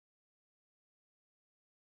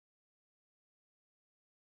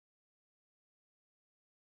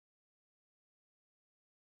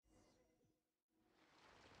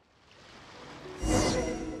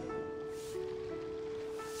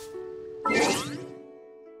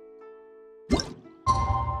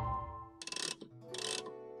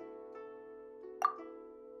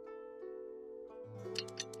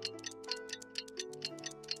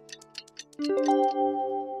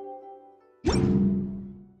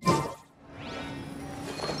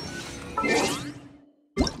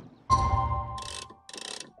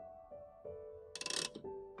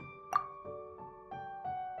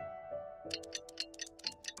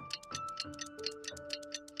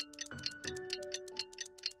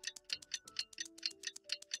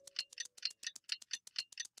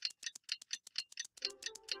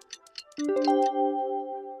Looks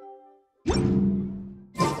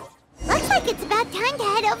like it's about time to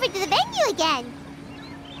head over to the venue again.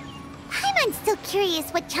 Paimon's still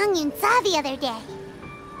curious what Chongyun saw the other day.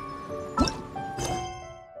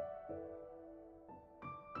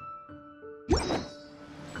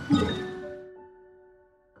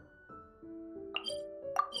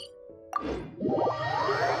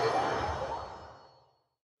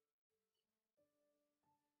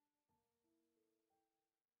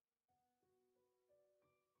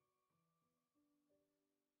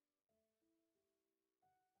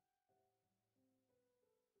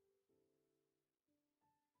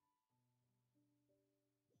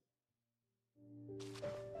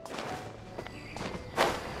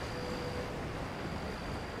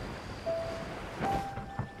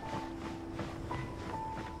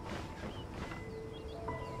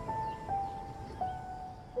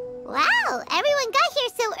 Wow, everyone got here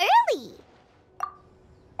so early!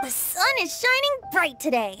 The sun is shining bright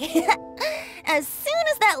today. As soon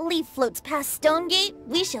as that leaf floats past Stonegate,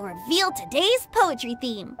 we shall reveal today's poetry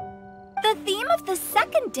theme. The theme of the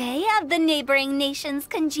second day of the neighboring nation's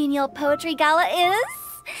congenial poetry gala is...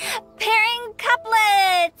 pairing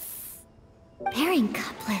couplets! Pairing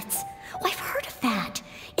couplets? Oh, I've heard of that.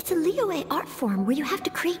 It's a Liyue art form where you have to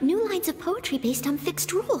create new lines of poetry based on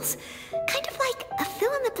fixed rules. Kind of like a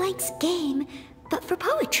fill-in-the-blanks game, but for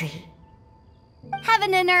poetry.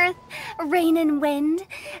 Heaven and earth, rain and wind,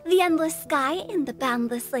 the endless sky and the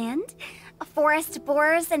boundless land, forest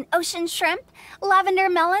boars and ocean shrimp, lavender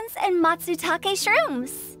melons and matsutake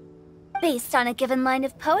shrooms. Based on a given line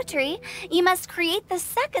of poetry, you must create the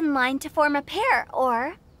second line to form a pair,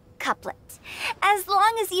 or couplet. As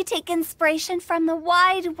long as you take inspiration from the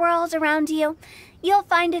wide world around you, you'll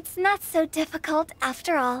find it's not so difficult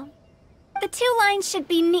after all. The two lines should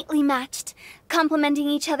be neatly matched, complementing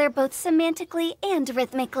each other both semantically and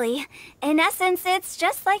rhythmically. In essence, it's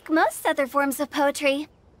just like most other forms of poetry.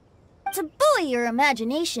 To buoy your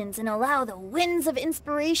imaginations and allow the winds of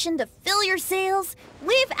inspiration to fill your sails,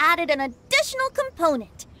 we've added an additional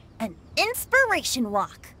component, an inspiration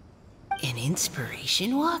walk. An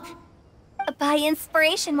inspiration walk? By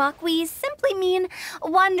inspiration walk, we simply mean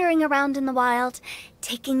wandering around in the wild,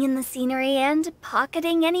 taking in the scenery and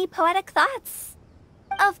pocketing any poetic thoughts.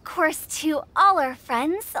 Of course, to all our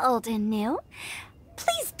friends, old and new,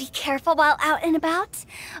 please be careful while out and about.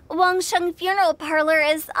 Wangsheng Funeral Parlor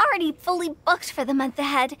is already fully booked for the month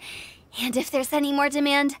ahead, and if there's any more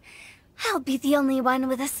demand, I'll be the only one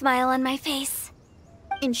with a smile on my face.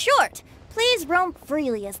 In short, please roam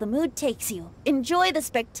freely as the mood takes you. Enjoy the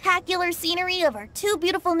spectacular scenery of our two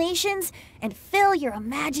beautiful nations, and fill your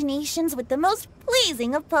imaginations with the most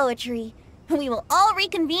pleasing of poetry. We will all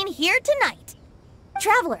reconvene here tonight.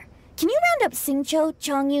 Traveler, can you round up Xingqiu,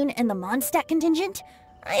 Chongyun, and the Mondstadt contingent?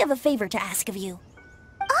 I have a favor to ask of you.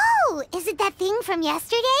 Oh, is it that thing from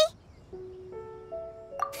yesterday?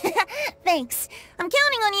 Thanks. I'm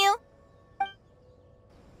counting on you.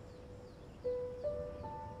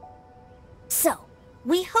 So,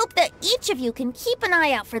 we hope that each of you can keep an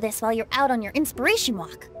eye out for this while you're out on your inspiration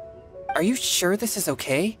walk. Are you sure this is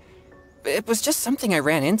okay? It was just something I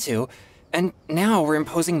ran into, and now we're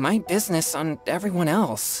imposing my business on everyone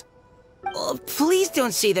else. Oh, please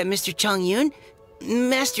don't say that, Mr. Chongyun.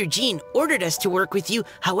 Master Jean ordered us to work with you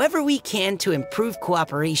however we can to improve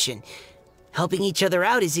cooperation. Helping each other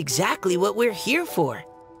out is exactly what we're here for.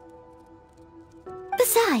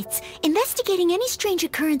 Besides, investigating any strange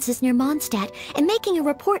occurrences near Mondstadt and making a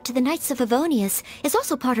report to the Knights of Favonius is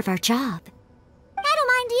also part of our job. I don't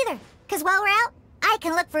mind either, because while we're out, I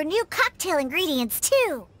can look for new cocktail ingredients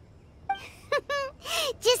too.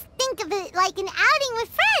 Just think of it like an outing with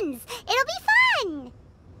friends. It'll be fun!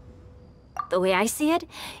 The way I see it,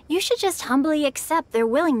 you should just humbly accept their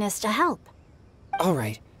willingness to help. All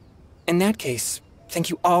right. In that case, thank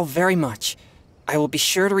you all very much. I will be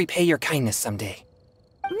sure to repay your kindness someday.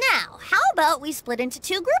 Now, how about we split into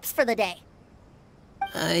two groups for the day?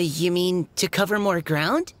 You mean to cover more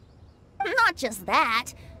ground? Not just that.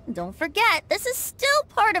 Don't forget, this is still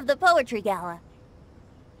part of the Poetry Gala.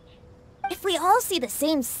 If we all see the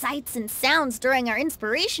same sights and sounds during our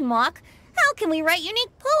inspiration walk, how can we write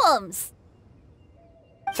unique poems?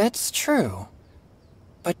 That's true.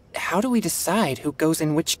 But how do we decide who goes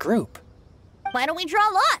in which group? Why don't we draw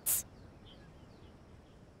lots?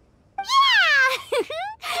 Yeah!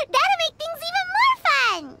 That'll make things even more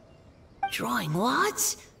fun! Drawing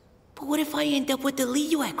lots? But what if I end up with the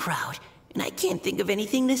Liyue crowd, and I can't think of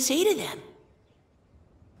anything to say to them?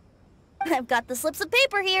 I've got the slips of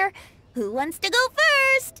paper here. Who wants to go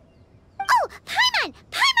first? Oh, Paimon!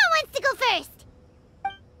 Paimon wants to go first!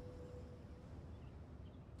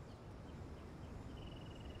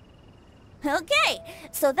 Okay,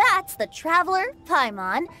 so that's the Traveler,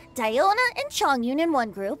 Paimon, Diona, and Chongyun in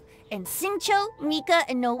one group, and Xingqiu, Mika,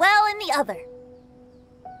 and Noelle in the other.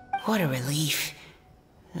 What a relief.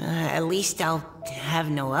 At least I'll have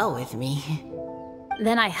Noelle with me.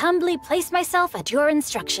 Then I humbly place myself at your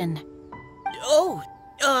instruction. Oh,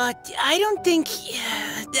 I don't think...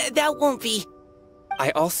 that won't be... I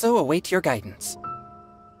also await your guidance.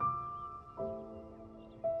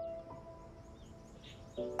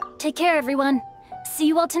 Take care, everyone. See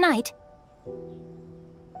you all tonight.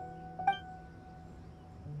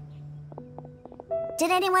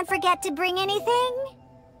 Did anyone forget to bring anything?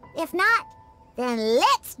 If not, then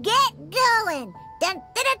let's get going! Dun,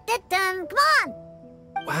 dun, dun, dun, dun. Come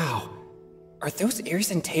on! Wow. Are those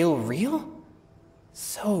ears and tail real?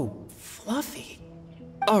 So fluffy.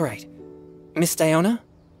 Alright. Miss Diona,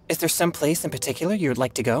 is there some place in particular you would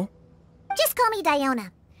like to go? Just call me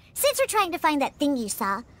Diona. Since we're trying to find that thing you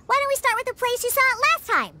saw, why don't we start with the place you saw it last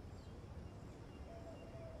time?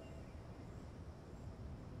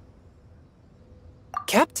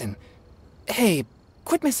 Captain? Hey,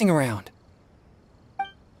 quit messing around.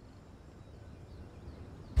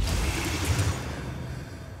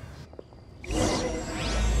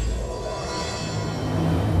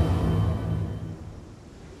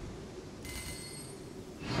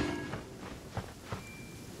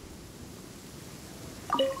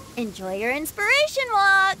 Enjoy your inspiration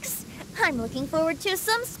walks! I'm looking forward to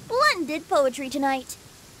some splendid poetry tonight.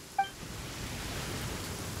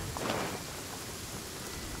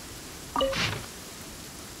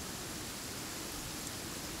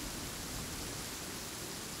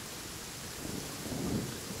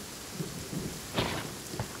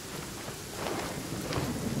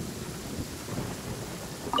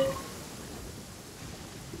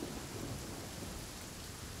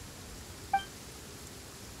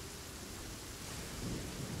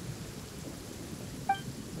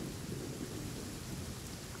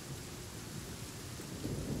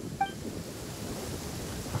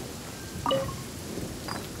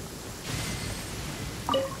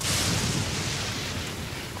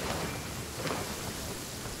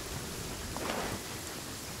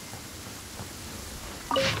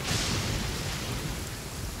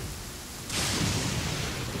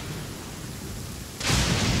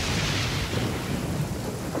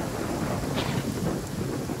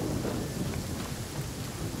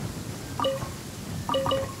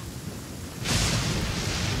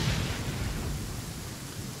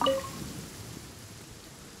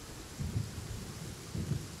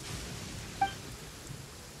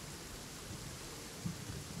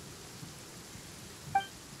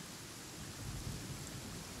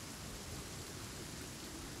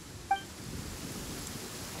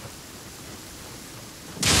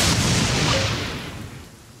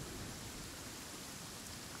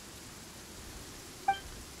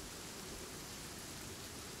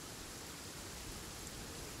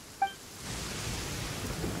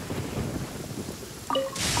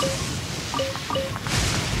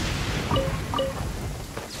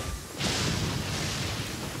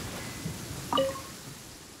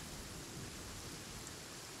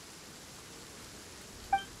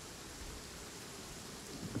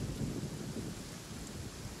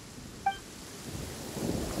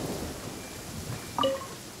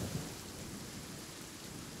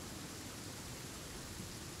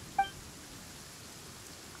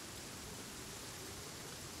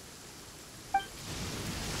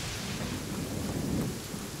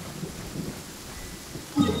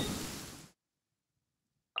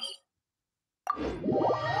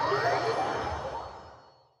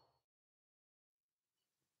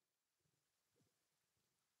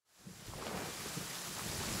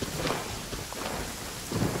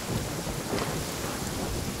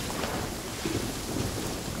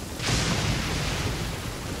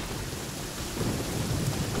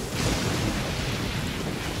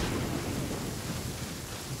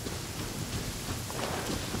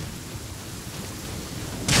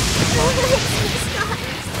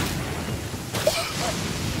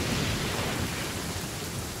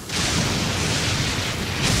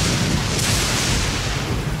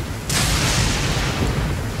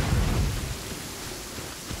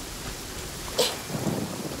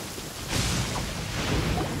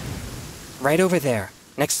 Right over there,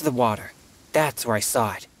 next to the water. That's where I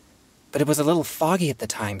saw it. But it was a little foggy at the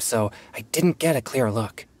time, so I didn't get a clear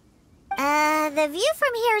look. The view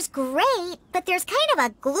from here is great, but there's kind of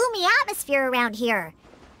a gloomy atmosphere around here.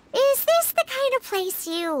 Is this the kind of place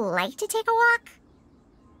you like to take a walk?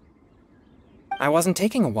 I wasn't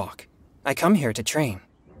taking a walk. I come here to train.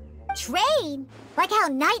 Train? Like how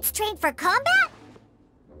knights train for combat?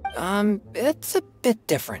 It's a bit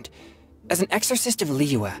different. As an exorcist of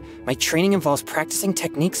Liyue, my training involves practicing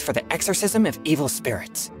techniques for the exorcism of evil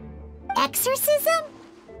spirits. Exorcism?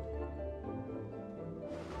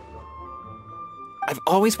 I've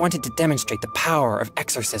always wanted to demonstrate the power of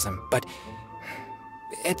exorcism, but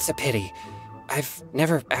it's a pity. I've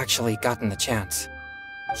never actually gotten the chance.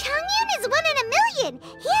 Chongyun is 1 in a million!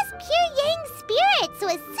 He has pure yang spirit, so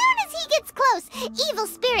as soon as he gets close, evil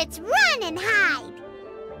spirits run and hide!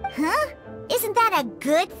 Huh? Isn't that a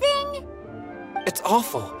good thing? It's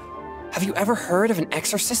awful. Have you ever heard of an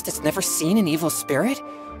exorcist that's never seen an evil spirit?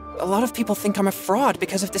 A lot of people think I'm a fraud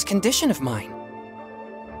because of this condition of mine.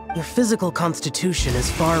 Your physical constitution is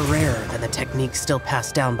far rarer than the techniques still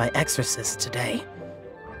passed down by exorcists today.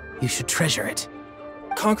 You should treasure it.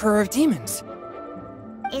 Conqueror of demons.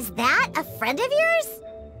 Is that a friend of yours?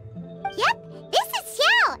 Yep, this is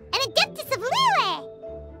Xiao, an adeptus of Liyue!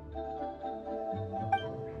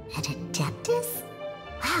 An adeptus?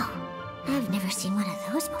 Wow, I've never seen one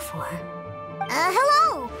of those before.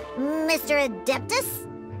 Hello, Mr. Adeptus?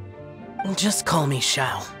 Just call me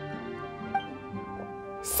Xiao.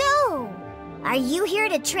 So, are you here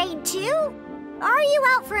to trade too? Or are you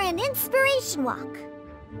out for an inspiration walk?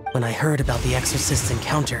 When I heard about the exorcist's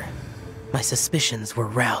encounter, my suspicions were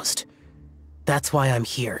roused. That's why I'm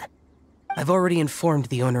here. I've already informed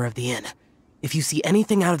the owner of the inn. If you see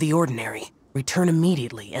anything out of the ordinary, return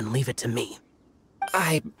immediately and leave it to me.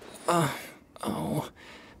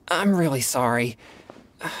 I'm really sorry.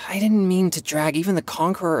 I didn't mean to drag even the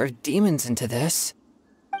Conqueror of Demons into this.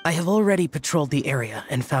 I have already patrolled the area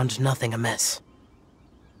and found nothing amiss.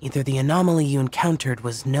 Either the anomaly you encountered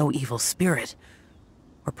was no evil spirit,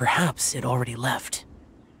 or perhaps it already left.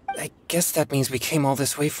 I guess that means we came all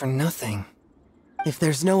this way for nothing. If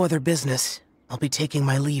there's no other business, I'll be taking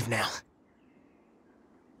my leave now.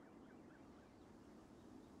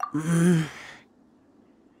 Yeah,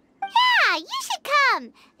 you should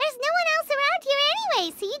come! There's no one else around here anyway,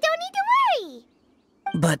 so you don't need to worry!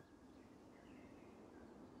 But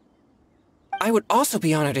I would also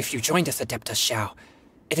be honored if you joined us, Adeptus Xiao.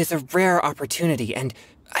 It is a rare opportunity, and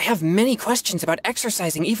I have many questions about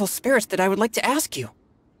exorcising evil spirits that I would like to ask you.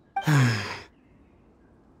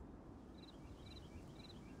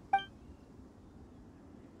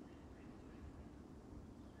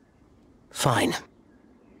 Fine.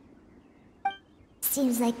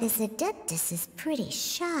 Seems like this Adeptus is pretty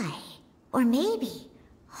shy. Or maybe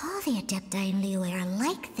all the Adepti in Liyue are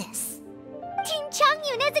like this. Team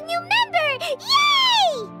Chongyun has a new member!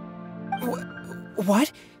 Yay!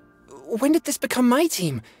 What? When did this become my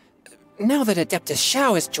team? Now that Adeptus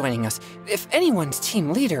Xiao is joining us, if anyone's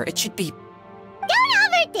team leader, it should be... Don't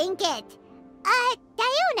overthink it!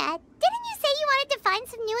 Diona, didn't you say you wanted to find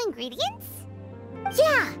some new ingredients?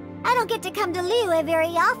 Yeah, I don't get to come to Liyue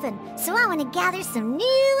very often, so I want to gather some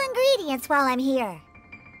new ingredients while I'm here.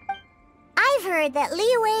 I've heard that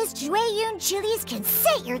Liyue's Jueyun chilies can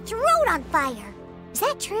set your throat on fire. Is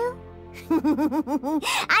that true?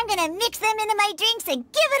 I'm gonna mix them into my drinks and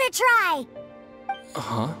give it a try!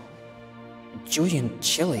 Uh-huh. Jueyun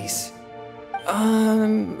chilies.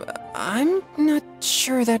 I'm not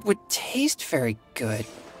sure that would taste very good.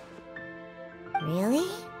 Really?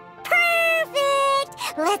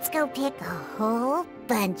 Perfect! Let's go pick a whole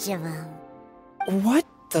bunch of them. What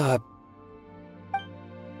the...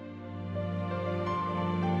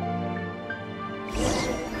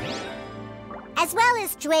 As well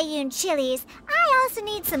as Jueyun chilies, I also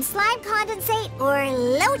need some slime condensate or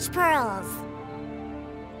loach pearls.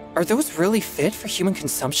 Are those really fit for human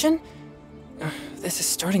consumption? This is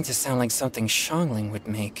starting to sound like something Xiangling would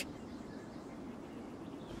make.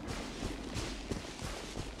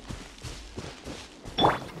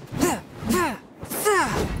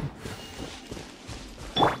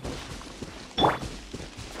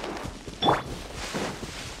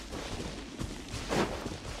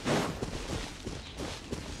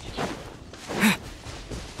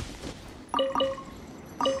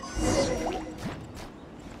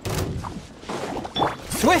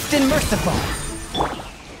 Swift and merciful!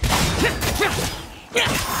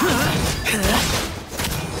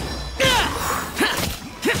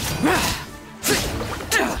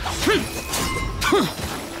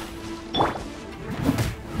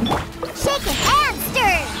 Shake it and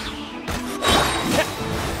stir!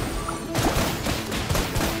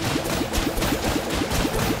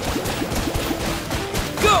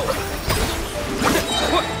 Go!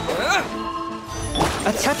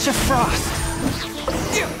 A touch of frost!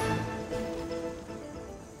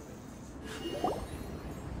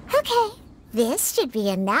 Okay, this should be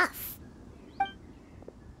enough.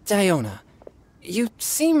 Diona, you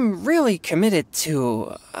seem really committed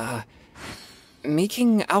to,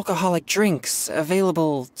 making alcoholic drinks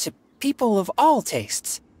available to people of all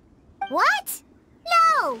tastes. What?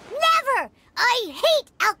 No, never! I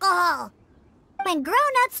hate alcohol! When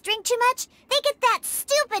grown-ups drink too much, they get that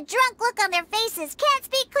stupid drunk look on their faces, can't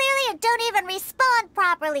speak clearly, and don't even respond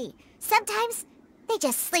properly. Sometimes, they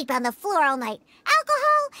just sleep on the floor all night.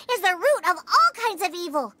 Alcohol is the root of all kinds of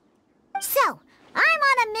evil. So, I'm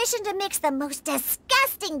on a mission to mix the most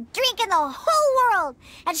disgusting drink in the whole world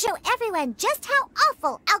and show everyone just how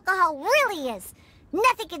awful alcohol really is.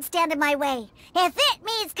 Nothing can stand in my way. If it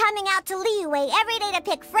means coming out to Liyue every day to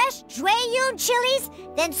pick fresh Jueyun chilies,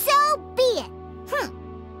 then so be it.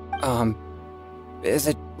 Is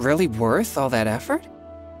it really worth all that effort?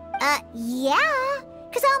 Yeah.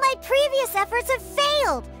 Because all my previous efforts have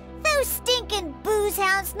failed. Those stinking booze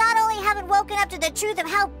hounds not only haven't woken up to the truth of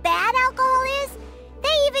how bad alcohol is,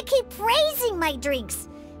 they even keep praising my drinks.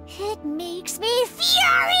 It makes me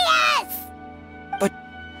furious! But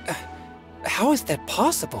how is that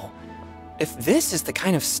possible? If this is the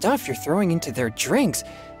kind of stuff you're throwing into their drinks,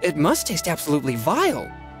 it must taste absolutely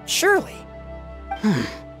vile, surely. Are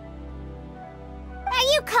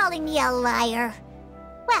you calling me a liar?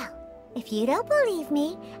 Well, if you don't believe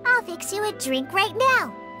me, I'll fix you a drink right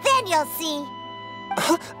now. Then you'll see.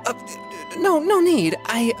 No need.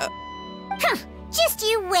 Just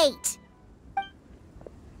you wait.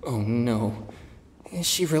 Oh no. Is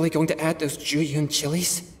she really going to add those Jueyun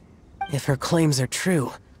chilies? If her claims are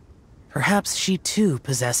true, perhaps she too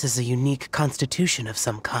possesses a unique constitution of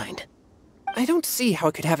some kind. I don't see how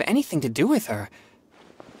it could have anything to do with her.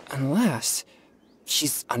 Unless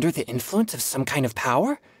she's under the influence of some kind of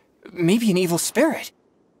power? Maybe an evil spirit.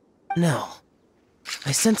 No.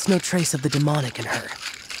 I sense no trace of the demonic in her.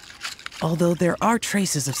 Although there are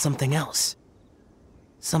traces of something else.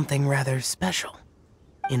 Something rather special.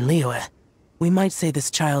 In Liyue, we might say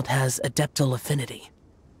this child has adeptal affinity.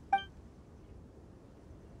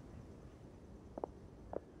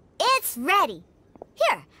 It's ready.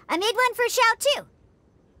 Here, I made one for Xiao too.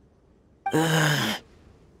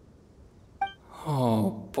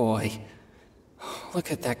 Oh boy.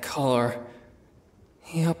 Look at that color.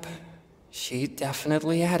 Yep. She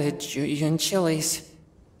definitely added Jueyun chilies.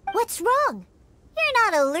 What's wrong? You're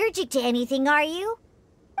not allergic to anything, are you?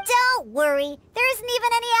 Don't worry, there isn't even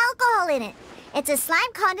any alcohol in it. It's a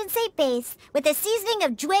slime condensate base with a seasoning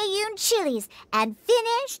of Jueyun chilies and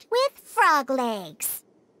finished with frog legs.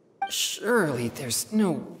 Surely there's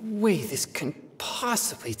no way this can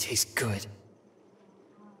possibly taste good.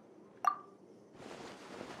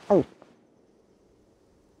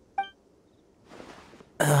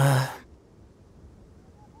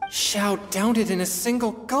 Xiao downed it in a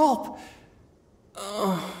single gulp.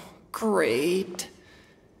 Oh, great.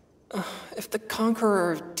 If the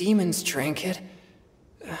Conqueror of Demons drank it,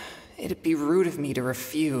 it'd be rude of me to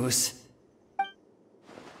refuse.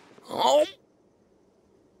 Oh!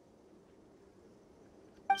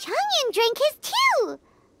 Changyan drank his too!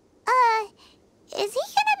 Is he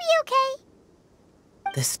gonna be okay?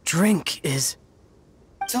 This drink is...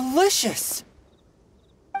 delicious!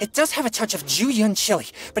 It does have a touch of Jueyun chili,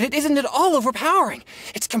 but it isn't at all overpowering.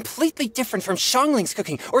 It's completely different from Xiangling's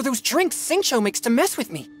cooking or those drinks Xingqiu makes to mess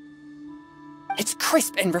with me. It's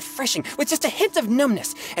crisp and refreshing, with just a hint of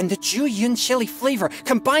numbness, and the Jueyun chili flavor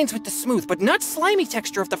combines with the smooth but not slimy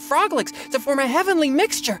texture of the frog legs to form a heavenly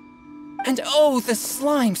mixture. And oh, the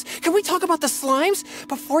slimes! Can we talk about the slimes?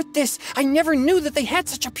 Before this, I never knew that they had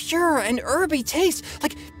such a pure and herby taste,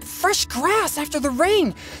 like fresh grass after the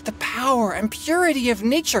rain. The power and purity of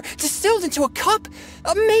nature distilled into a cup.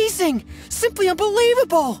 Amazing! Simply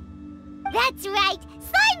unbelievable! That's right!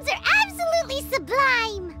 Slimes are absolutely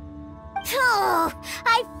sublime! Oh,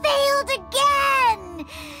 I failed again!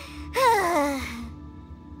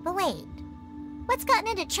 But wait, what's gotten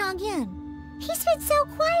into Chongyun? He's been so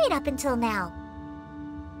quiet up until now.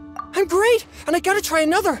 I'm great, and I gotta try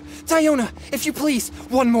another. Diona, if you please,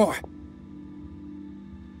 one more.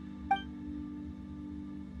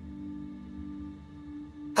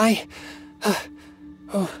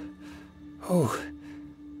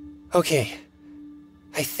 Okay.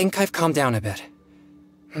 I think I've calmed down a bit.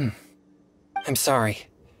 I'm sorry.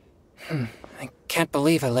 I can't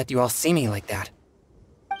believe I let you all see me like that.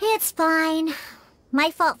 It's fine. My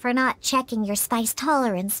fault for not checking your spice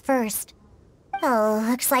tolerance first. Oh,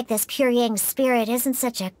 looks like this pure yang spirit isn't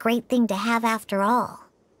such a great thing to have after all.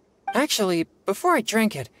 Actually, before I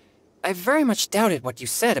drank it, I very much doubted what you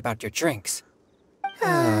said about your drinks. Who'd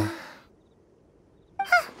have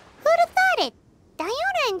thought it?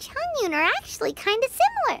 Diona and Chongyun are actually kinda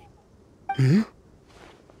similar.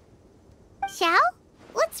 Xiao?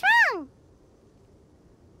 What's wrong?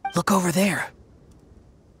 Look over there.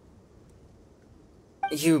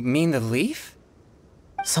 You mean the leaf?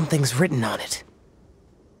 Something's written on it.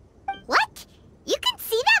 What? You can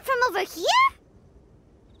see that from over here?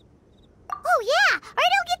 Oh yeah, or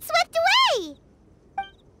it'll get swept away!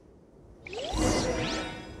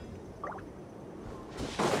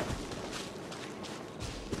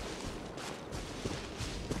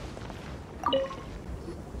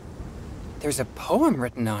 There's a poem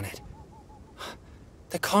written on it.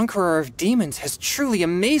 The Conqueror of Demons has truly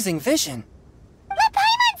amazing vision. Let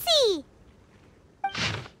Paimon see!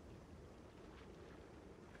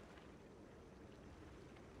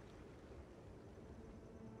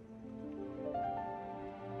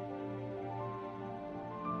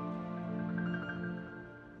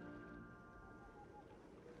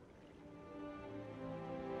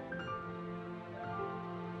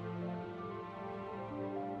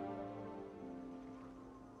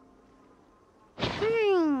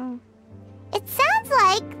 It sounds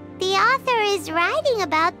like the author is writing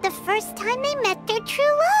about the first time they met their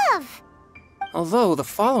true love. Although the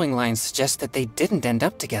following lines suggest that they didn't end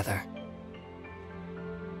up together.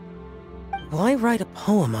 Why write a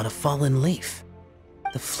poem on a fallen leaf?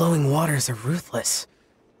 The flowing waters are ruthless.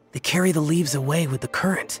 They carry the leaves away with the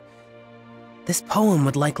current. This poem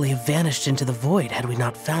would likely have vanished into the void had we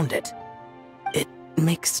not found it. It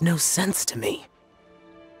makes no sense to me.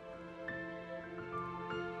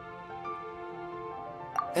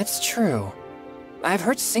 That's true. I've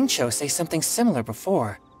heard Xingqiu say something similar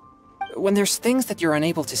before. When there's things that you're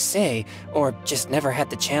unable to say, or just never had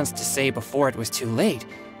the chance to say before it was too late,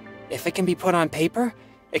 if it can be put on paper,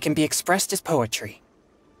 it can be expressed as poetry.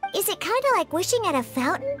 Is it kind of like wishing at a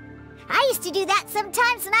fountain? I used to do that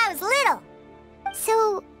sometimes when I was little.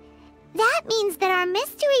 So, that means that our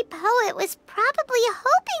mystery poet was probably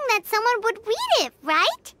hoping that someone would read it,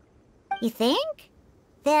 right? You think?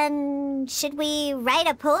 Then, should we write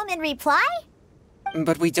a poem in reply?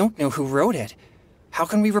 But we don't know who wrote it. How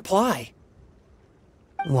can we reply?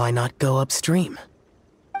 Why not go upstream?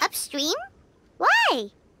 Upstream?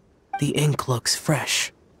 Why? The ink looks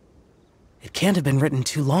fresh. It can't have been written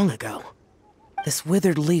too long ago. This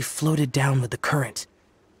withered leaf floated down with the current.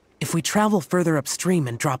 If we travel further upstream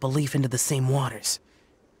and drop a leaf into the same waters,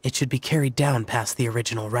 it should be carried down past the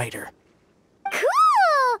original writer.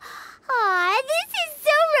 Cool! Aw, this is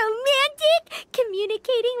so romantic!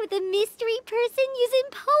 Communicating with a mystery person using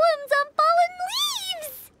poems on fallen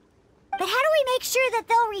leaves! But how do we make sure that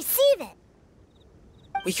they'll receive it?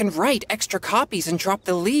 We can write extra copies and drop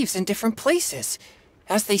the leaves in different places.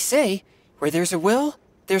 As they say, where there's a will,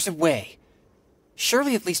 there's a way.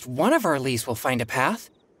 Surely at least one of our leaves will find a path.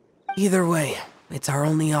 Either way, it's our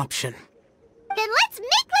only option. Then let's make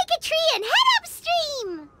like a tree and head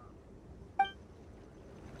upstream!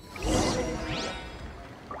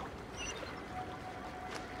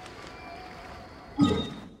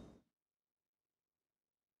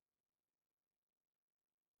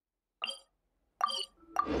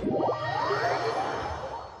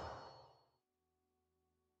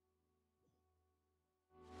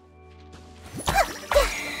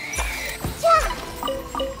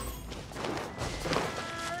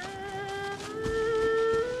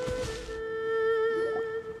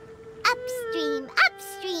 Upstream,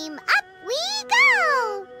 upstream, up we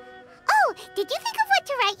go! Oh, did you think of what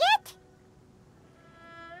to write yet?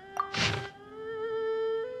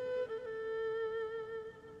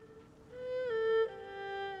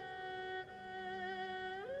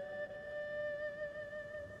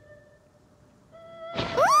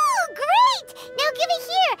 Ooh, great! Now give it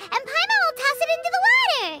here, and Paimon will toss it into the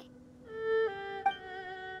water!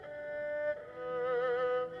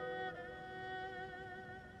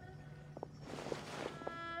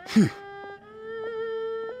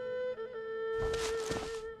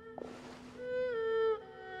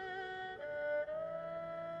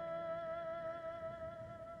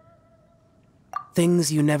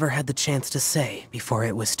 Things you never had the chance to say before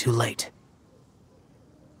it was too late.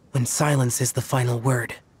 When silence is the final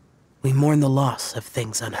word, we mourn the loss of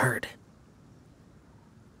things unheard.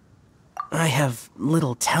 I have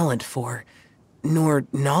little talent for, nor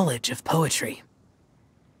knowledge of poetry.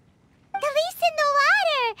 The leaf's in the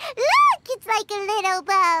water! Look, it's like a little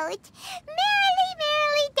boat! Merrily,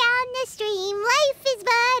 merrily down the stream, life is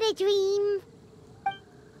but a dream.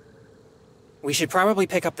 We should probably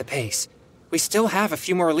pick up the pace. We still have a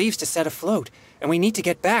few more leaves to set afloat, and we need to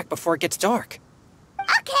get back before it gets dark.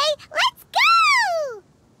 Okay, let's go!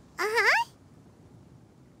 Uh-huh.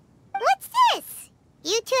 What's this?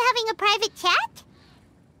 You two having a private chat?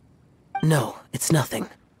 No, it's nothing.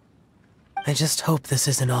 I just hope this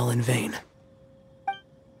isn't all in vain.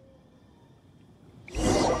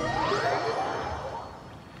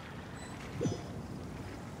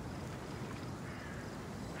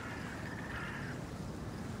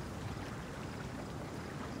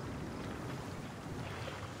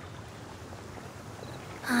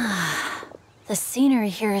 The scenery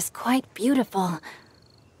here is quite beautiful.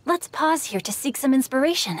 Let's pause here to seek some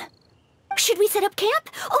inspiration. Should we set up camp?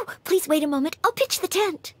 Oh, please wait a moment. I'll pitch the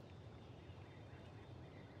tent.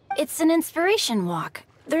 It's an inspiration walk.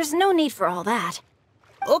 There's no need for all that.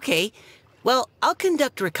 Okay. Well, I'll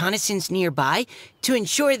conduct reconnaissance nearby to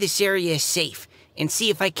ensure this area is safe, and see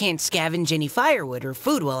if I can't scavenge any firewood or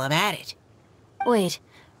food while I'm at it. Wait,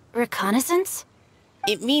 reconnaissance?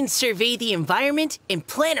 It means survey the environment and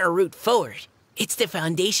plan our route forward. It's the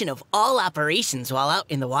foundation of all operations while out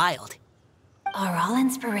in the wild. Are all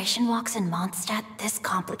inspiration walks in Mondstadt this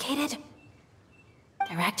complicated?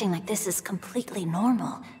 They're acting like this is completely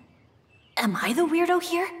normal. Am I the weirdo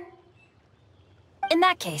here? In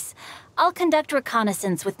that case, I'll conduct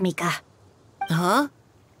reconnaissance with Mika. Huh?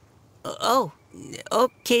 Oh,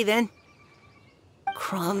 okay then.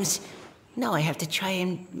 Crumbs. Now I have to try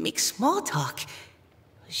and make small talk.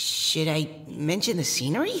 Should I mention the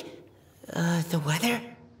scenery? The weather?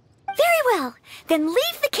 Very well. Then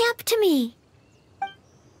leave the camp to me.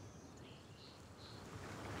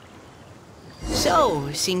 So,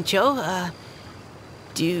 Xingqiu,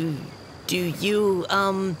 do you,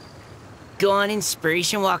 go on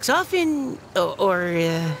inspiration walks often, or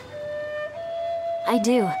I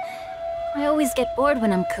do. I always get bored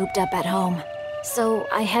when I'm cooped up at home, so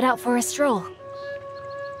I head out for a stroll.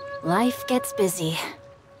 Life gets busy.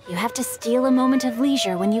 You have to steal a moment of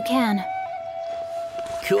leisure when you can.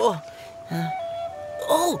 Cool.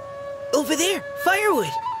 Oh, over there, firewood.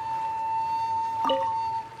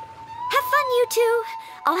 Have fun, you two.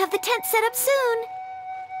 I'll have the tent set up soon.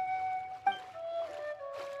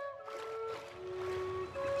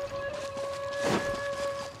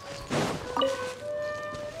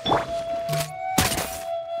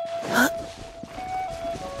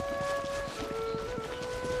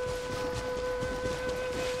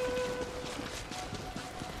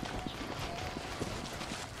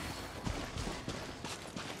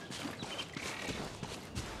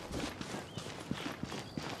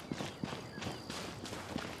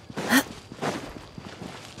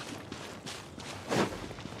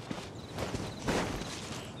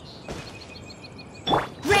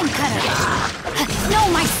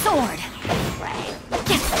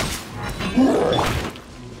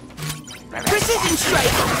 Precision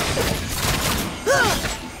strike!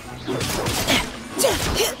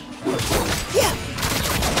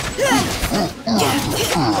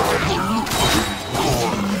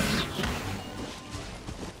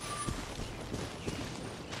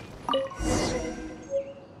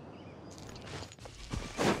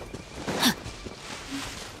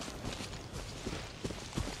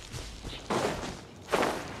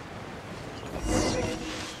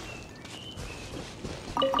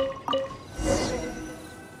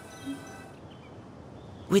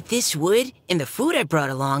 With this wood and the food I brought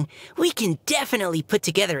along, we can definitely put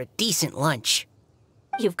together a decent lunch.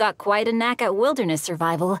 You've got quite a knack at wilderness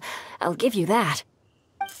survival. I'll give you that.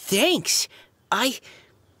 Thanks. I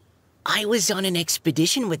was on an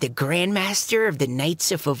expedition with the Grandmaster of the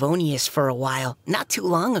Knights of Favonius for a while, not too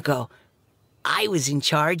long ago. I was in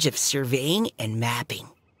charge of surveying and mapping.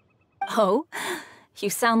 Oh? You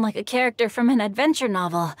sound like a character from an adventure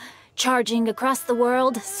novel. Charging across the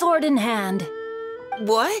world, sword in hand.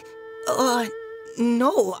 What?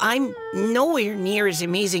 No, I'm nowhere near as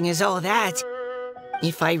amazing as all that.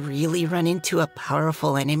 If I really run into a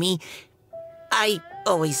powerful enemy, I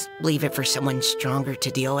always leave it for someone stronger to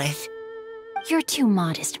deal with. You're too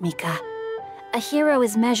modest, Mika. A hero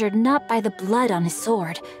is measured not by the blood on his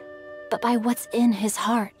sword, but by what's in his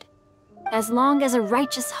heart. As long as a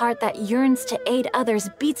righteous heart that yearns to aid others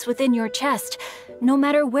beats within your chest, no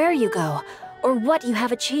matter where you go, or what you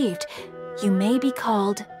have achieved, you may be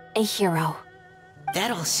called a hero.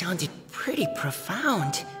 That all sounded pretty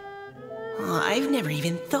profound. Oh, I've never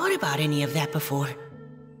even thought about any of that before.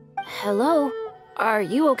 Hello? Are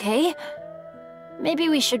you okay? Maybe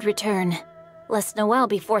we should return, lest Noelle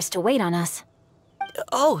be forced to wait on us.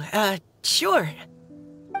 Oh, sure.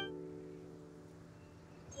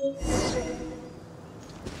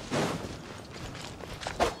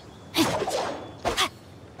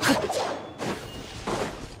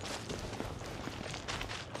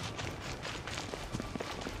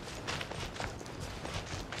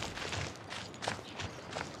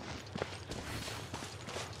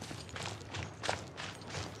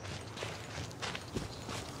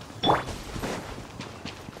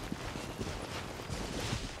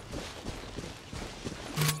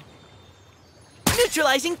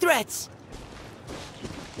 Neutralizing threats!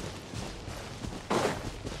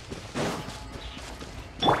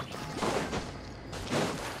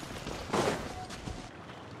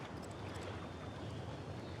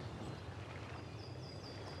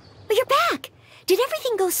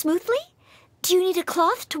 go smoothly? Do you need a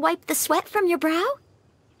cloth to wipe the sweat from your brow?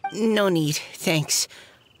 No need, thanks.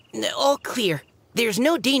 All clear. There's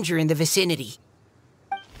no danger in the vicinity.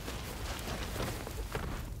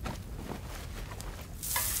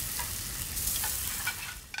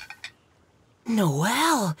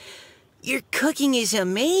 Noelle, your cooking is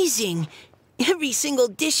amazing. Every single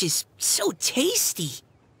dish is so tasty.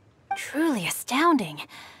 Truly astounding.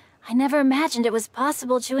 I never imagined it was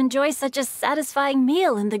possible to enjoy such a satisfying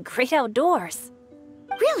meal in the great outdoors.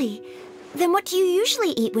 Really? Then what do you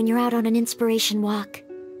usually eat when you're out on an inspiration walk?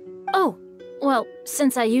 Oh, well,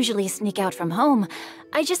 since I usually sneak out from home,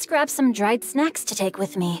 I just grab some dried snacks to take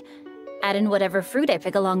with me. Add in whatever fruit I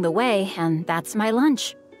pick along the way, and that's my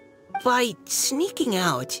lunch. By sneaking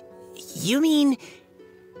out, you mean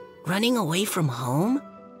running away from home?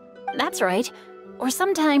 That's right. Or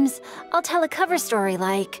sometimes I'll tell a cover story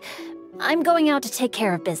like, I'm going out to take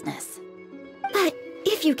care of business. But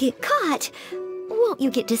if you get caught, won't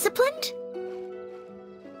you get disciplined?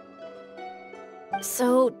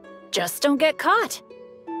 So, just don't get caught.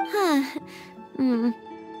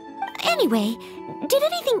 Anyway, did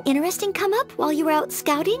anything interesting come up while you were out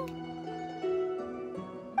scouting?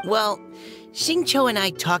 Well, Xingqiu and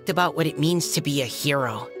I talked about what it means to be a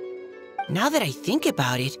hero. Now that I think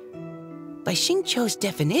about it, by Xingqiu's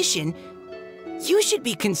definition, you should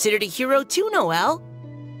be considered a hero too, Noelle.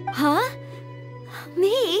 Huh?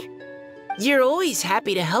 Me? You're always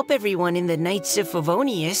happy to help everyone in the Knights of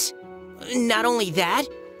Favonius. Not only that,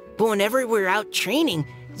 but whenever we're out training,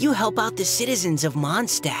 you help out the citizens of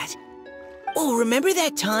Mondstadt. Oh, remember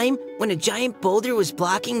that time when a giant boulder was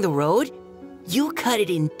blocking the road? You cut it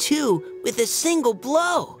in two with a single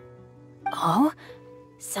blow. Oh?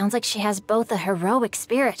 Sounds like she has both a heroic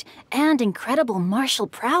spirit and incredible martial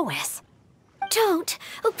prowess. Don't.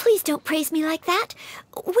 Oh, please don't praise me like that.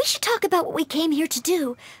 We should talk about what we came here to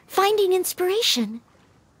do. Finding inspiration.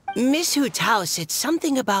 Miss Hu Tao said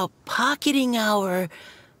something about pocketing our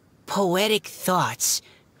poetic thoughts.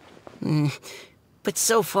 But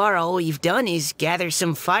so far all we've done is gather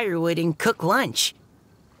some firewood and cook lunch.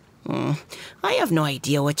 I have no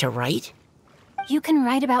idea what to write. You can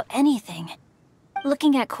write about anything.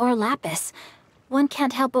 Looking at Core Lapis, one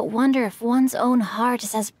can't help but wonder if one's own heart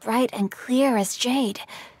is as bright and clear as jade.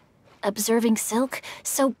 Observing silk,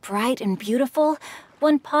 so bright and beautiful,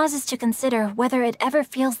 one pauses to consider whether it ever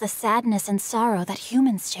feels the sadness and sorrow that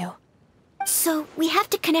humans do. So we have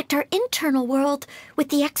to connect our internal world with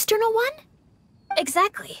the external one?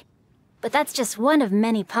 Exactly. But that's just one of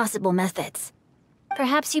many possible methods.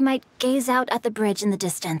 Perhaps you might gaze out at the bridge in the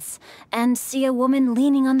distance and see a woman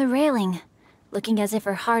leaning on the railing, looking as if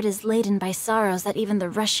her heart is laden by sorrows that even the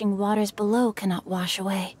rushing waters below cannot wash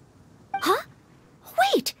away. Huh?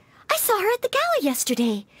 Wait! I saw her at the gala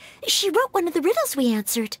yesterday. She wrote one of the riddles we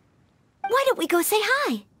answered. Why don't we go say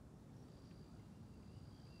hi?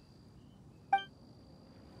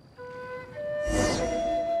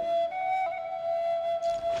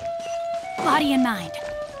 Body and mind.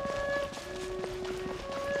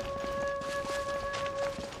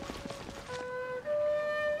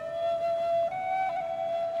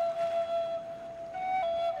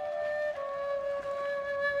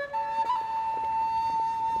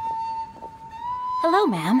 Hello,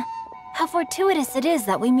 ma'am. How fortuitous it is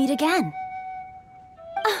that we meet again.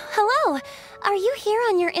 Hello. Are you here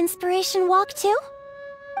on your inspiration walk too?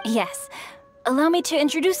 Yes. Allow me to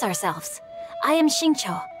introduce ourselves. I am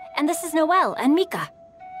Xingqiu, and this is Noelle and Mika.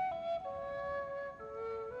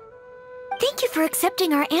 Thank you for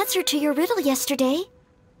accepting our answer to your riddle yesterday.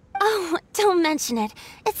 Oh, don't mention it.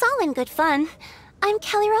 It's all in good fun. I'm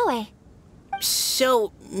Caliroe.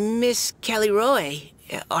 So, Miss Caliroe,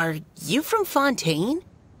 are you from Fontaine?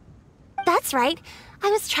 That's right. I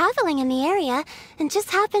was traveling in the area and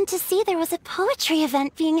just happened to see there was a poetry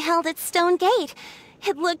event being held at Stone Gate.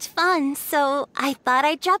 It looked fun, so I thought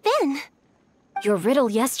I'd drop in. Your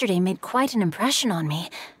riddle yesterday made quite an impression on me.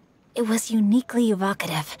 It was uniquely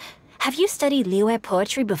evocative. Have you studied Liyue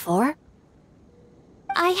poetry before?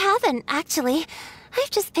 I haven't, actually.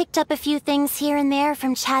 I've just picked up a few things here and there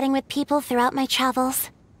from chatting with people throughout my travels.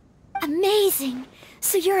 Amazing!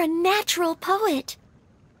 So you're a natural poet.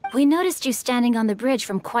 We noticed you standing on the bridge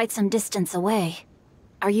from quite some distance away.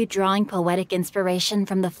 Are you drawing poetic inspiration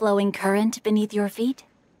from the flowing current beneath your feet?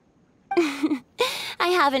 I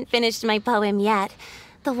haven't finished my poem yet.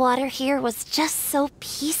 The water here was just so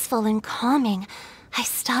peaceful and calming. I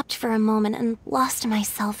stopped for a moment and lost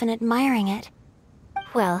myself in admiring it.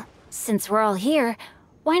 Well, since we're all here,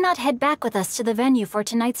 why not head back with us to the venue for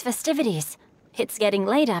tonight's festivities? It's getting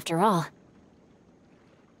late after all.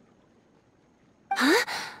 Huh?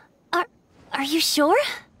 Are you sure?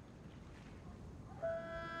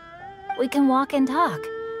 We can walk and talk.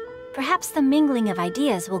 Perhaps the mingling of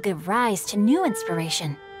ideas will give rise to new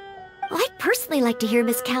inspiration. I'd personally like to hear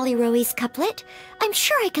Miss Callie Rowe's couplet. I'm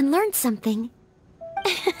sure I can learn something.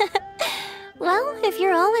 Well, if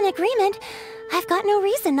you're all in agreement, I've got no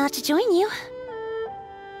reason not to join you.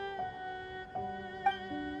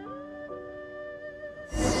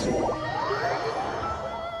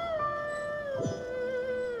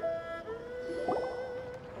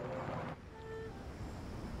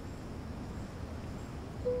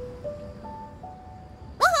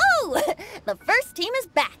 Woohoo! The first team is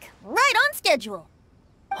back, right on schedule.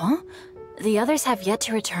 Huh? The others have yet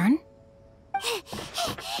to return? Come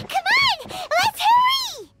on! Let's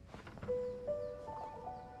hurry!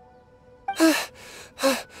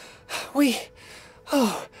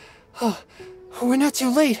 We're not too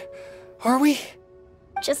late, are we?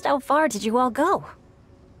 Just how far did you all go?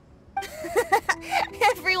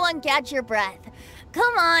 Everyone catch your breath.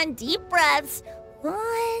 Come on, deep breaths. 1,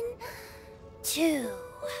 2.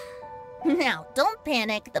 Now, don't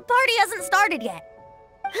panic. The party hasn't started yet.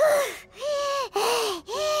 We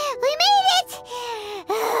made it!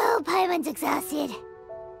 Oh, Paimon's exhausted.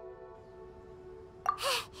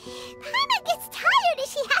 Paimon gets tired if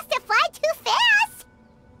she has to fly too fast.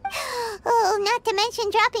 Oh, not to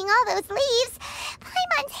mention dropping all those leaves.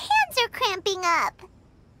 Paimon's hands are cramping up.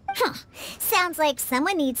 Sounds like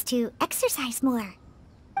someone needs to exercise more.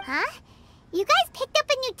 Huh? You guys picked up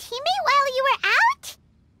a new teammate while you were out?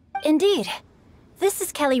 Indeed. This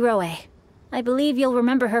is Callie Rowe. I believe you'll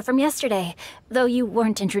remember her from yesterday, though you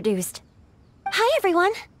weren't introduced. Hi,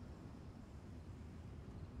 everyone.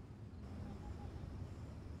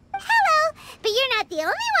 Hello, but you're not the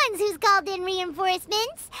only ones who's called in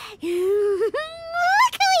reinforcements. Look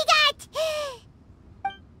who we got!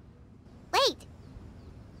 Wait.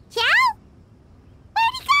 Xiao?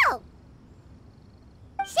 Where'd he go?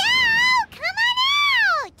 Xiao, come on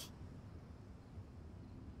out!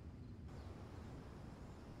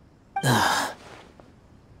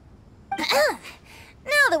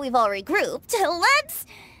 Now that we've all regrouped, let's...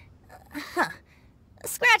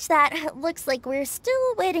 Scratch that. Looks like we're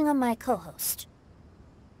still waiting on my co-host.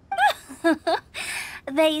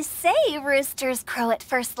 They say roosters crow at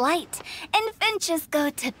first light, and finches go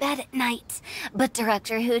to bed at night. But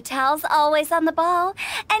Director Hu Tao's always on the ball.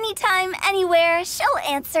 Anytime, anywhere, she'll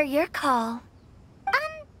answer your call.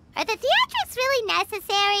 Are the theatrics really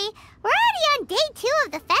necessary? We're already on day 2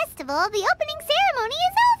 of the festival. The opening ceremony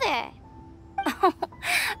is over.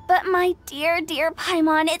 But my dear, dear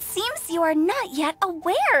Paimon, it seems you are not yet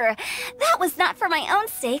aware. That was not for my own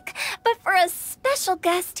sake, but for a special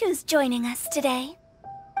guest who's joining us today.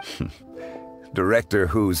 Director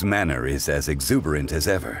Hu's manner is as exuberant as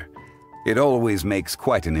ever. It always makes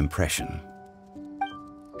quite an impression.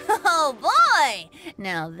 Oh boy!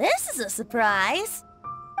 Now this is a surprise.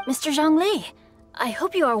 Mr. Zhongli, I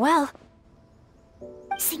hope you are well.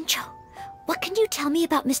 Xingqiu, what can you tell me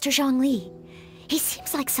about Mr. Zhongli? He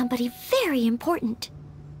seems like somebody very important.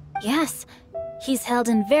 Yes, he's held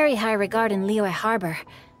in very high regard in Liyue Harbor.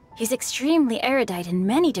 He's extremely erudite in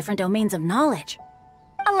many different domains of knowledge.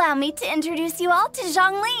 Allow me to introduce you all to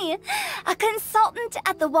Zhongli, a consultant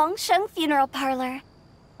at the Wangsheng Funeral Parlor.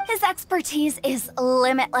 His expertise is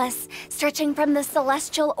limitless, stretching from the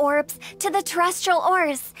celestial orbs to the terrestrial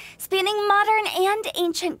ores, spanning modern and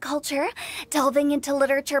ancient culture, delving into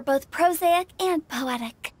literature both prosaic and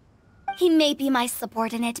poetic. He may be my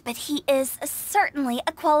subordinate, but he is certainly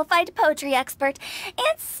a qualified poetry expert,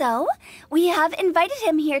 and so we have invited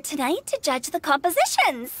him here tonight to judge the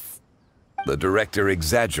compositions. The director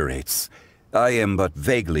exaggerates. I am but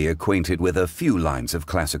vaguely acquainted with a few lines of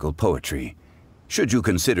classical poetry. Should you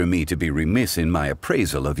consider me to be remiss in my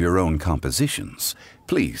appraisal of your own compositions,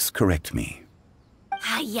 please correct me.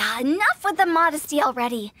 Yeah, enough with the modesty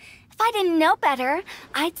already. If I didn't know better,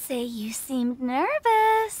 I'd say you seemed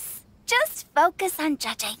nervous. Just focus on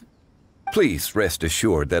judging. Please rest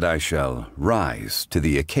assured that I shall rise to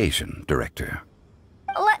the occasion, Director.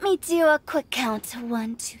 Let me do a quick count.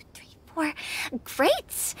 1, 2, 3, 4.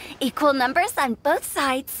 Great! Equal numbers on both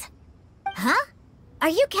sides. Huh? Are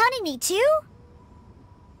you counting me too?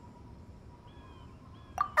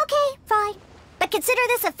 Okay, fine. But consider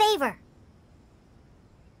this a favor.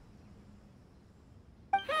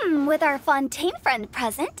 With our Fontaine friend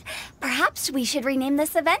present, perhaps we should rename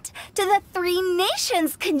this event to the Three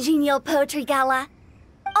Nations Congenial Poetry Gala.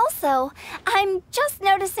 Also, I'm just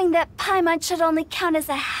noticing that Paimon should only count as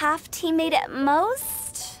a half teammate at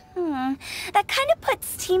most. That kind of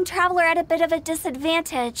puts Team Traveler at a bit of a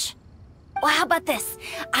disadvantage. Well, how about this?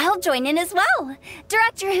 I'll join in as well.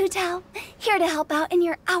 Director Hu Tao, here to help out in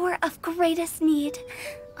your hour of greatest need.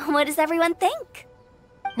 What does everyone think?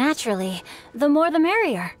 Naturally, the more the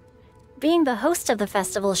merrier. Being the host of the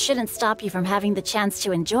festival shouldn't stop you from having the chance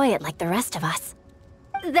to enjoy it like the rest of us.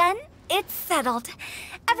 Then, it's settled.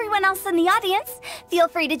 Everyone else in the audience, feel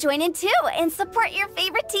free to join in too and support your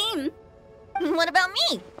favorite team. What about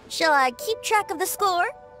me? Shall I keep track of the score?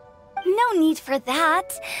 No need for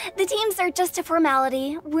that. The teams are just a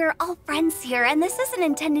formality. We're all friends here, and this isn't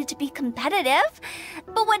intended to be competitive.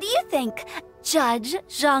 But what do you think, Judge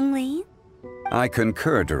Zhongli? I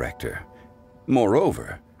concur, Director.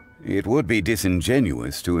 Moreover, it would be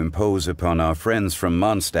disingenuous to impose upon our friends from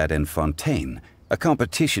Mondstadt and Fontaine a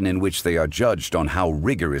competition in which they are judged on how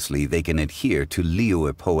rigorously they can adhere to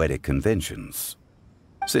Liyue poetic conventions.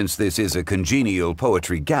 Since this is a congenial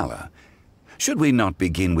poetry gala, should we not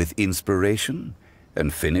begin with inspiration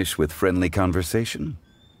and finish with friendly conversation?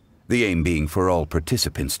 The aim being for all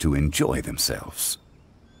participants to enjoy themselves.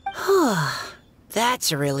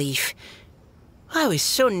 That's a relief. I was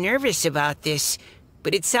so nervous about this,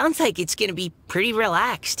 but it sounds like it's gonna be pretty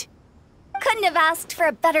relaxed. Couldn't have asked for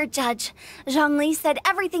a better judge. Zhongli said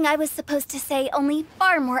everything I was supposed to say, only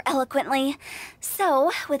far more eloquently.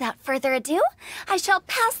 So, without further ado, I shall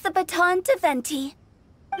pass the baton to Venti.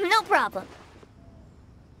 No problem.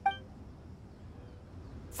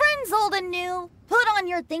 Friends old and new, put on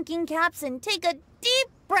your thinking caps and take a deep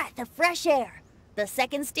breath of fresh air. The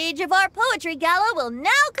second stage of our poetry gala will now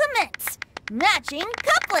commence. Matching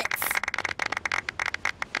couplets.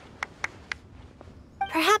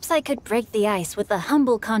 Perhaps I could break the ice with a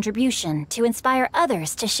humble contribution to inspire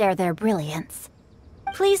others to share their brilliance.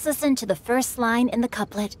 Please listen to the first line in the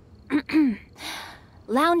couplet.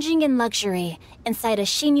 Lounging in luxury inside a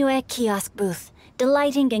Shinue kiosk booth,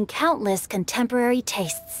 delighting in countless contemporary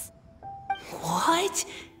tastes. What?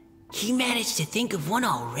 He managed to think of one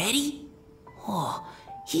already? Oh,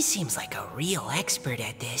 he seems like a real expert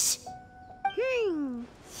at this.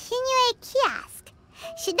 Shinue Kiosk.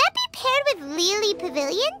 Should that be paired with Lily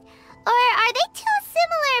Pavilion? Or are they too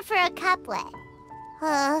similar for a couplet?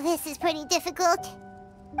 Oh, this is pretty difficult.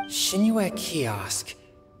 Shinue Kiosk.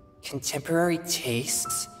 Contemporary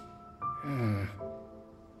tastes?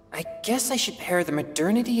 I guess I should pair the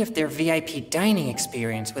modernity of their VIP dining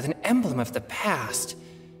experience with an emblem of the past.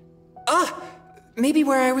 Maybe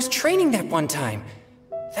where I was training that one time.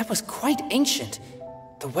 That was quite ancient.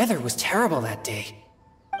 The weather was terrible that day.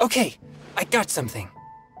 Okay, I got something.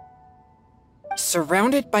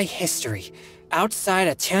 Surrounded by history, outside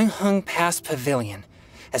a Tianheng Pass pavilion,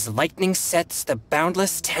 as lightning sets the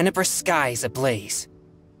boundless tenebrous skies ablaze.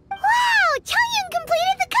 Wow! Chongyun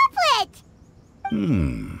completed the couplet!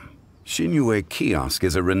 Shinue Kiosk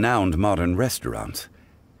is a renowned modern restaurant,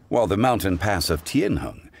 while the mountain pass of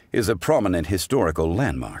Tianheng is a prominent historical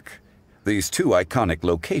landmark. These two iconic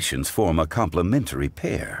locations form a complementary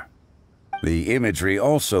pair. The imagery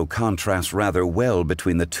also contrasts rather well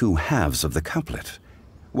between the two halves of the couplet.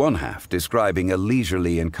 One half describing a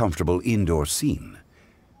leisurely and comfortable indoor scene,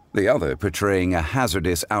 the other portraying a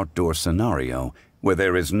hazardous outdoor scenario where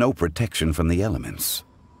there is no protection from the elements.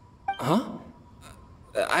 Huh?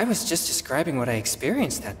 I was just describing what I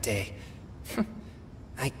experienced that day.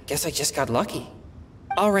 I guess I just got lucky.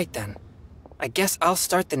 Alright then. I guess I'll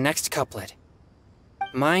start the next couplet.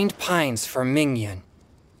 Mind pines for Mingyun.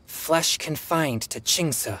 Flesh confined to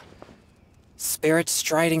Qingse. Spirit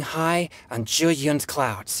striding high on Zhuyun's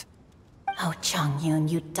clouds. Oh,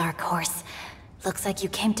 Chongyun, you dark horse. Looks like you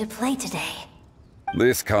came to play today.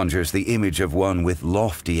 This conjures the image of one with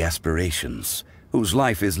lofty aspirations, whose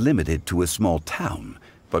life is limited to a small town,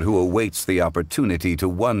 but who awaits the opportunity to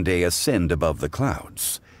one day ascend above the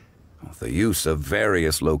clouds. The use of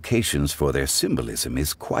various locations for their symbolism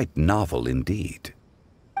is quite novel indeed.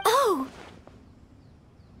 Oh!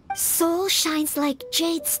 Soul shines like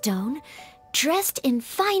jade stone, dressed in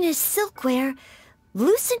finest silkware.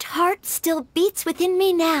 Lucent heart still beats within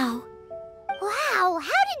me now. Wow, how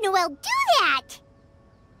did Noelle do that?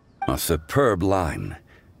 A superb line.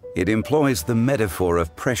 It employs the metaphor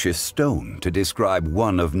of precious stone to describe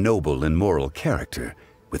one of noble and moral character,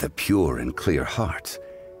 with a pure and clear heart.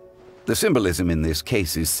 The symbolism in this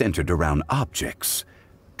case is centered around objects,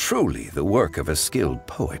 truly the work of a skilled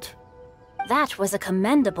poet. That was a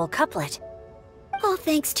commendable couplet. All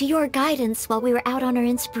thanks to your guidance while we were out on our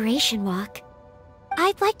inspiration walk.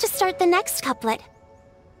 I'd like to start the next couplet.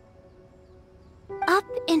 Up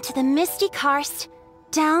into the misty karst,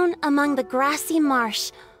 down among the grassy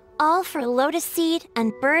marsh, all for lotus seed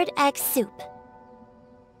and bird egg soup.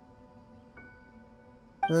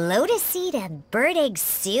 Lotus seed and bird egg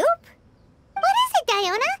soup?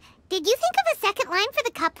 Diona, did you think of a second line for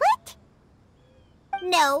the couplet?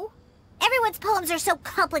 No. Everyone's poems are so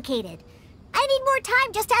complicated. I need more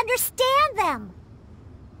time just to understand them.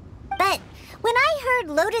 But when I heard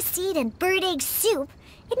lotus seed and bird egg soup,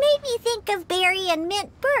 it made me think of berry and mint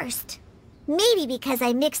burst. Maybe because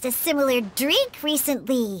I mixed a similar drink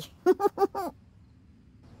recently.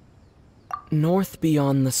 North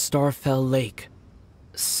beyond the Starfell Lake.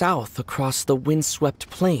 South across the windswept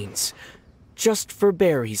plains. Just for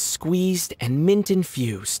berries squeezed and mint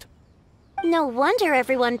infused. No wonder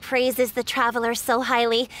everyone praises the traveler so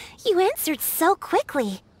highly. You answered so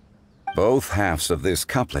quickly. Both halves of this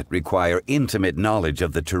couplet require intimate knowledge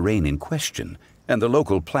of the terrain in question and the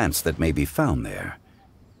local plants that may be found there.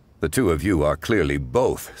 The two of you are clearly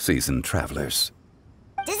both seasoned travelers.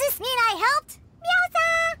 Does this mean I helped?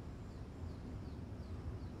 Meowsa!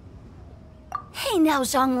 Hey now,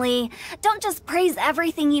 Zhongli. Don't just praise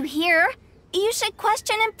everything you hear. You should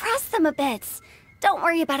question and press them a bit. Don't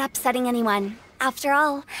worry about upsetting anyone. After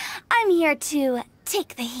all, I'm here to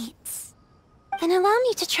take the heat. Then allow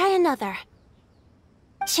me to try another.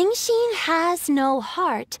 Qingxin has no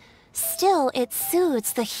heart. Still, it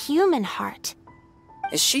soothes the human heart.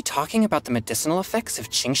 Is she talking about the medicinal effects of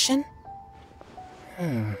Qingxin?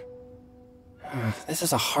 This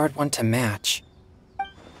is a hard one to match.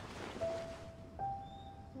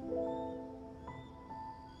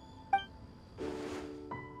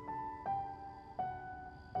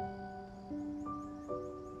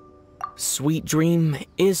 Sweet dream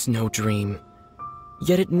is no dream,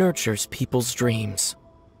 yet it nurtures people's dreams.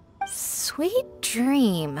 Sweet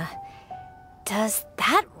dream. Does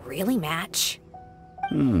that really match?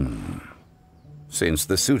 Since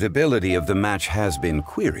the suitability of the match has been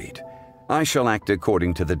queried, I shall act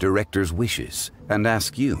according to the director's wishes and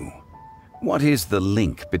ask you, what is the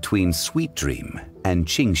link between Sweet Dream and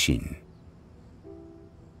Qingxin?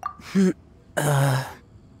 Oh,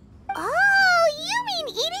 you mean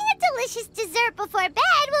eating a delicious dessert before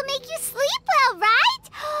bed will make you sleep well, right?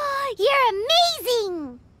 You're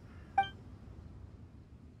amazing!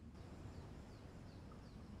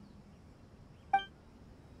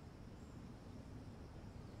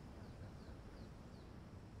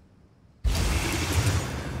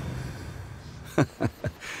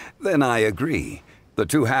 Then I agree. The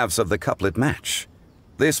two halves of the couplet match.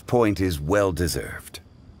 This point is well deserved.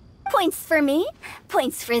 Points for me,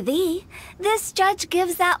 points for thee. This judge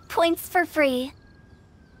gives out points for free.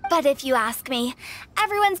 But if you ask me,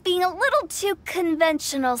 everyone's being a little too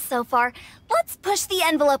conventional so far. Let's push the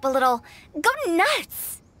envelope a little. Go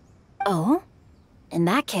nuts! Oh? In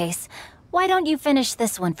that case, why don't you finish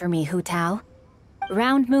this one for me, Hu Tao?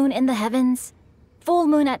 Round moon in the heavens, full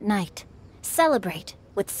moon at night. Celebrate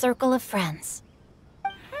with circle of friends.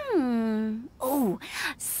 Oh,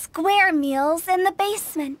 square meals in the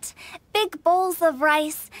basement. Big bowls of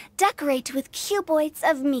rice, decorate with cuboids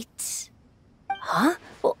of meat. Huh?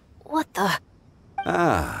 What the?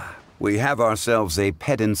 Ah, we have ourselves a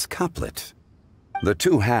pedant's couplet. The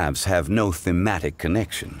two halves have no thematic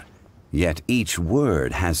connection, yet each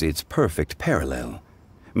word has its perfect parallel,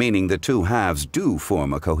 meaning the two halves do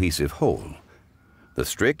form a cohesive whole. The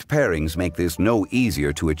strict pairings make this no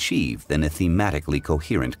easier to achieve than a thematically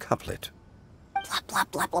coherent couplet. Blah, blah,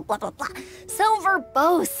 blah, blah, blah, blah, blah. So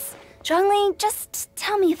verbose. Zhongli, just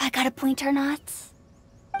tell me if I got a point or not.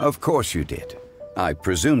 Of course you did. I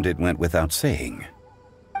presumed it went without saying.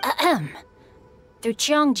 Ahem. Through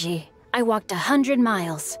Cheongji, I walked 100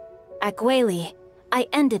 miles. At Guili, I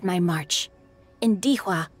ended my march. In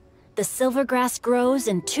Dihua, the silver grass grows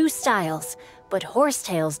in two styles, but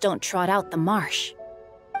horsetails don't trot out the marsh.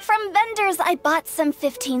 From vendors, I bought some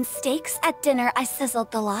 15 steaks. At dinner, I sizzled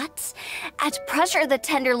the lot. At pressure, the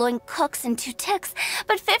tenderloin cooks in 2 ticks,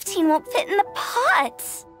 but 15 won't fit in the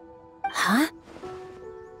pot. Huh?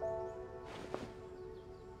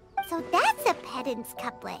 So that's a pedant's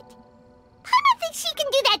couplet. Paimon thinks she can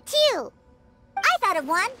do that too. I thought of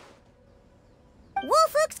one.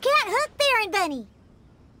 Wolf hooks can't hook Baron Bunny.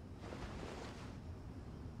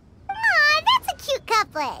 Aw, that's a cute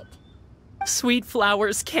couplet. Sweet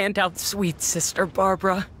flowers can't outsweet Sister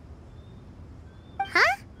Barbara.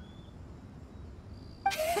 Huh?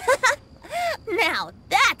 Now,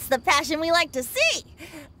 that's the passion we like to see.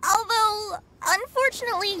 Although,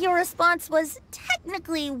 unfortunately, your response was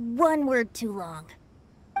technically 1 word too long.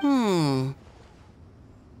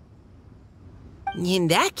 In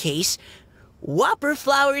that case, Whopper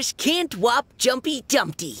flowers can't whop Jumpy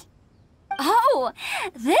Dumpty. Oh,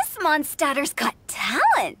 this monster's got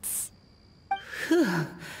talents.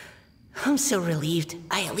 I'm so relieved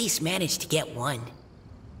I at least managed to get one.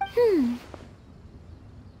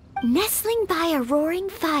 Nestling by a roaring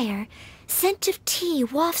fire, scent of tea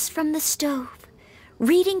wafts from the stove,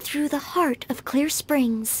 reading through the heart of clear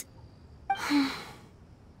springs. Wow,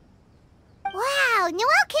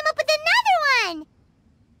 Noelle came up with another one!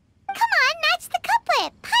 Come on, match the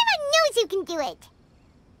couplet! Paimon knows you can do it!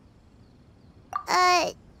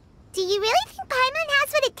 Do you really think Paimon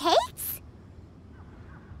has what it takes?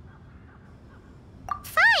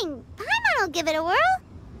 Fine, Paimon will give it a whirl.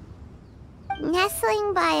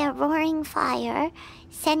 Nestling by a roaring fire,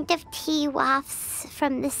 scent of tea wafts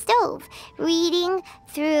from the stove, reading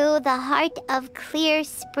through the heart of clear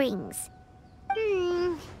springs.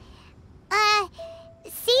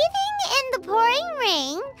 Seething in the pouring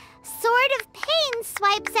rain, sword of pain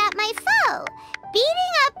swipes at my foe,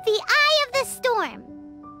 beating up the eye of the storm.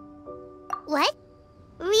 What?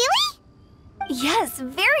 Really? Yes,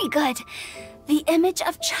 very good. The image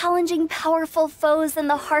of challenging powerful foes in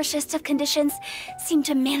the harshest of conditions seemed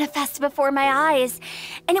to manifest before my eyes,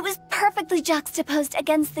 and it was perfectly juxtaposed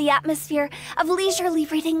against the atmosphere of leisurely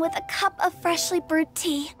reading with a cup of freshly brewed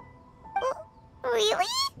tea. Really?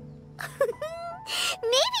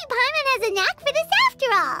 Maybe Paimon has a knack for this after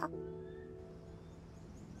all.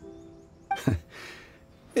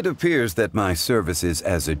 It appears that my services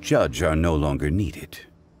as a judge are no longer needed.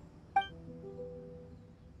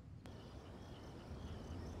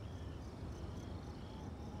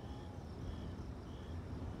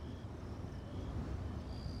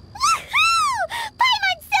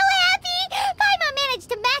 Paimon's so happy! Paimon managed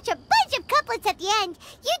to match a bunch of couplets at the end.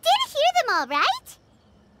 You did hear them all, right?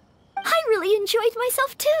 I really enjoyed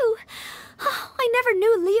myself too. Oh, I never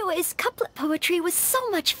knew Liyue's couplet poetry was so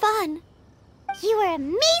much fun. You were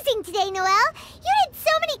amazing today, Noelle. You did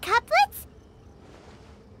so many couplets.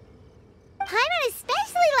 Paimon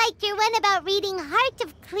especially liked your one about reading Heart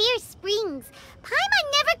of Clear Springs.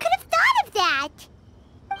 Paimon never could have thought of that.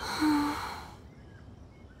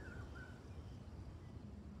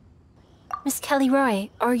 Miss Kelly Roy,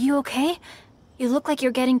 are you okay? You look like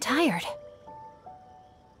you're getting tired.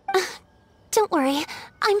 Don't worry,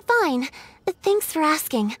 I'm fine. Thanks for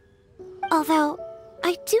asking. Although,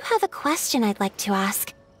 I do have a question I'd like to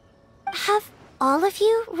ask. Have all of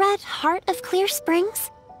you read Heart of Clear Springs?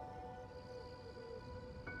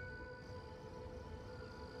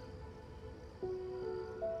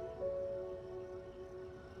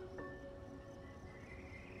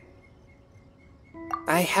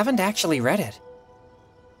 I haven't actually read it.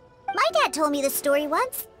 My dad told me this story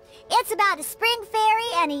once. It's about a spring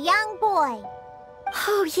fairy and a young boy.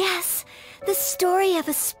 Oh yes, the story of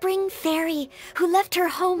a spring fairy who left her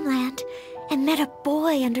homeland and met a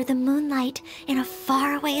boy under the moonlight in a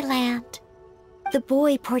faraway land. The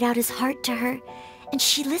boy poured out his heart to her, and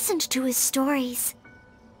she listened to his stories.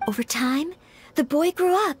 Over time, the boy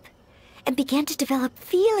grew up and began to develop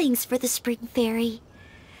feelings for the spring fairy.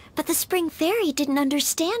 But the spring fairy didn't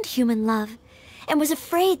understand human love and was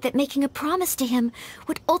afraid that making a promise to him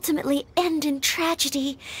would ultimately end in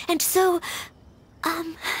tragedy. And so,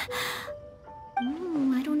 I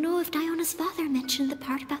don't know if Diona's father mentioned the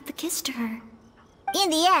part about the kiss to her. In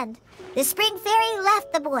the end, the spring fairy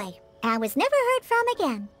left the boy and was never heard from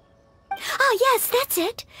again. Oh yes, that's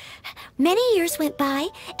it. Many years went by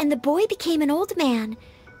and the boy became an old man,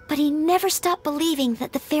 but he never stopped believing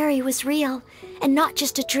that the fairy was real and not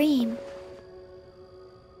just a dream.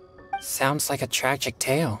 Sounds like a tragic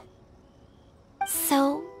tale.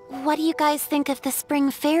 So, what do you guys think of the spring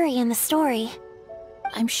fairy in the story?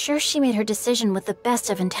 I'm sure she made her decision with the best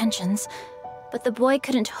of intentions, but the boy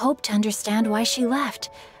couldn't hope to understand why she left.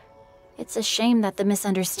 It's a shame that the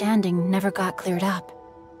misunderstanding never got cleared up.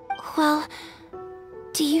 Well,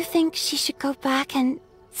 do you think she should go back and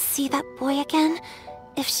see that boy again,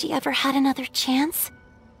 if she ever had another chance?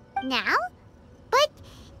 Now? But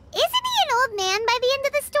isn't he an old man by the end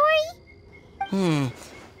of the story?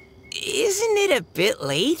 Isn't it a bit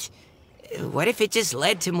late? What if it just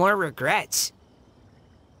led to more regrets?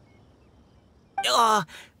 Oh,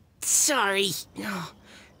 sorry. Oh,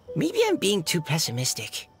 maybe I'm being too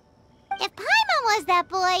pessimistic. If Paimon was that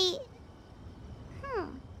boy...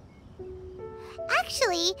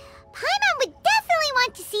 Actually, Paimon would definitely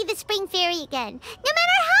want to see the spring fairy again, no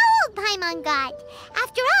matter how old Paimon got.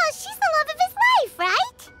 After all, she's the love of his life,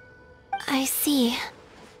 right? I see.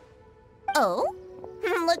 Oh?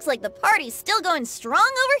 Looks like the party's still going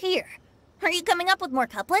strong over here. Are you coming up with more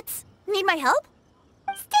couplets? Need my help?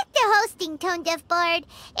 Stick to hosting, Tone Deaf Bard.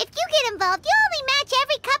 If you get involved, you'll only match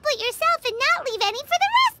every couplet yourself and not leave any for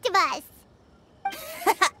the rest of us.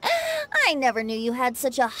 I never knew you had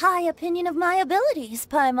such a high opinion of my abilities,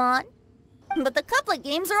 Paimon. But the couplet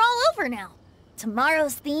games are all over now.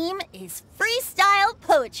 Tomorrow's theme is freestyle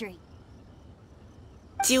poetry.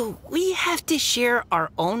 Do we have to share our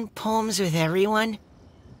own poems with everyone?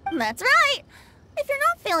 That's right. If you're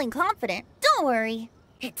not feeling confident, don't worry.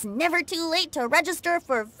 It's never too late to register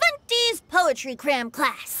for Venti's Poetry Cram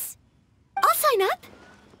class. I'll sign up.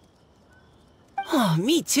 Oh,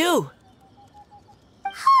 me too.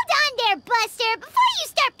 Hold on there, Buster. Before you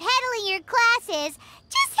start peddling your classes,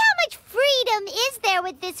 just how much freedom is there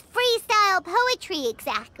with this freestyle poetry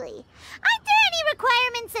exactly? Aren't there any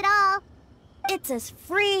requirements at all? It's as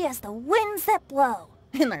free as the winds that blow,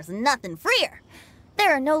 and there's nothing freer.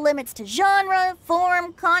 There are no limits to genre,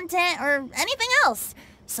 form, content, or anything else.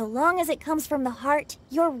 So long as it comes from the heart,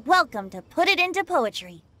 you're welcome to put it into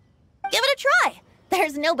poetry. Give it a try.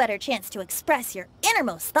 There's no better chance to express your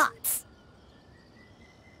innermost thoughts.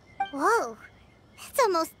 Whoa, that's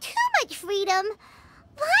almost too much freedom.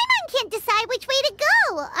 Paimon can't decide which way to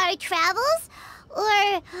go. Our travels,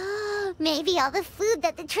 or maybe all the food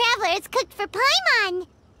that the travelers cooked for Paimon.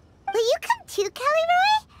 Will you come too, Kelly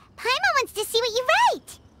Roy? Paimon wants to see what you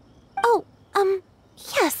write. Oh,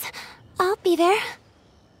 yes. I'll be there.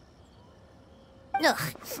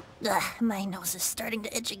 Ugh, my nose is starting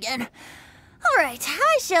to itch again. All right,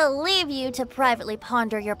 I shall leave you to privately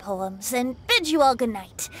ponder your poems and bid you all good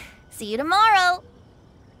night. See you tomorrow.